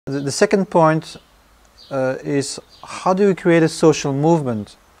the second point is how do we create a social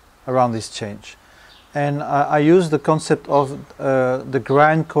movement around this change? And I use the concept of the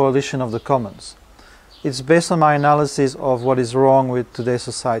grand coalition of the commons. It's based on my analysis of what is wrong with today's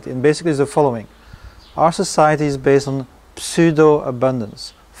society, and basically it's the following. Our society is based on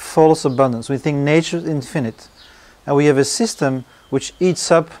pseudo-abundance, false abundance. We think nature is infinite, and we have a system which eats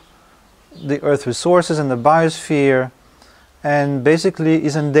up the Earth's resources and the biosphere, and basically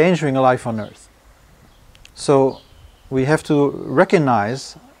is endangering life on Earth. So we have to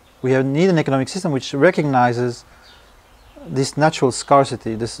recognize, need an economic system which recognizes this natural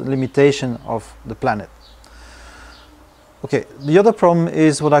scarcity, this limitation of the planet. Okay, the other problem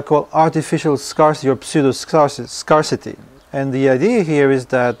is what I call artificial scarcity or pseudo-scarcity. And the idea here is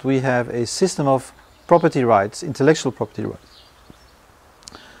that we have a system of property rights, intellectual property rights,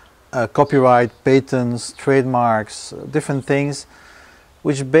 copyright, patents, trademarks, different things,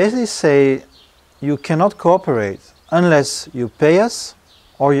 which basically say you cannot cooperate unless you pay us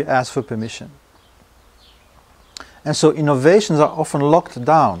or you ask for permission. And so innovations are often locked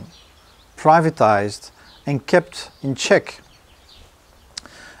down, privatized, and kept in check.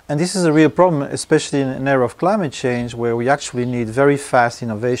 And this is a real problem, especially in an era of climate change where we actually need very fast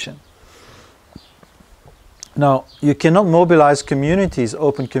innovation. Now, you cannot mobilize communities,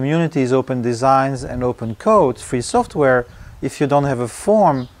 open designs, and open code, free software, if you don't have a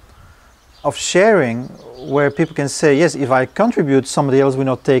form of sharing where people can say, yes, if I contribute, somebody else will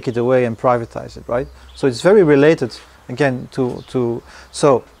not take it away and privatize it, right? So it's very related, again,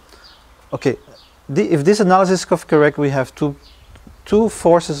 so, okay, if this analysis is correct, we have two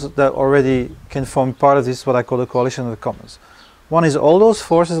forces that already can form part of this, what I call the coalition of the commons. One is all those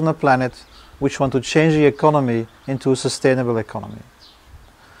forces on the planet which want to change the economy into a sustainable economy.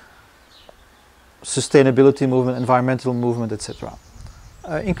 Sustainability movement, environmental movement, etc.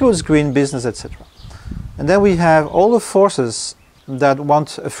 Includes green business, etc. And then we have all the forces that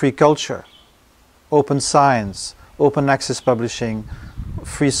want a free culture, open science, open access publishing,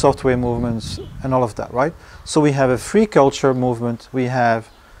 free software movements, and all of that, right? So we have a free culture movement, we have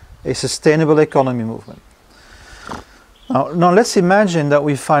a sustainable economy movement. Now let's imagine that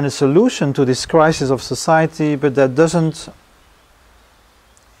we find a solution to this crisis of society, but that doesn't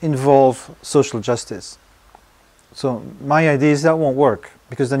involve social justice. So my idea is that won't work,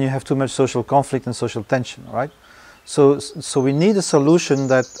 because then you have too much social conflict and social tension, right? So we need a solution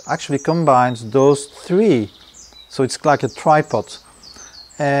that actually combines those three. So it's like a tripod.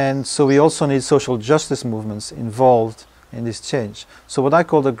 And so we also need social justice movements involved in this change. So what I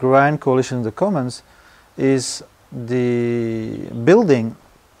call the grand coalition of the commons is the building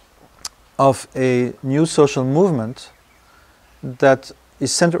of a new social movement that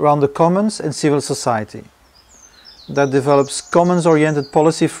is centered around the commons and civil society, that develops commons-oriented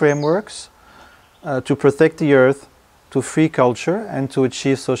policy frameworks to protect the earth, to free culture, and to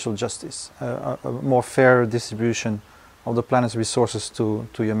achieve social justice, a more fair distribution of the planet's resources to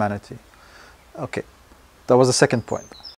humanity. Okay, that was the second point.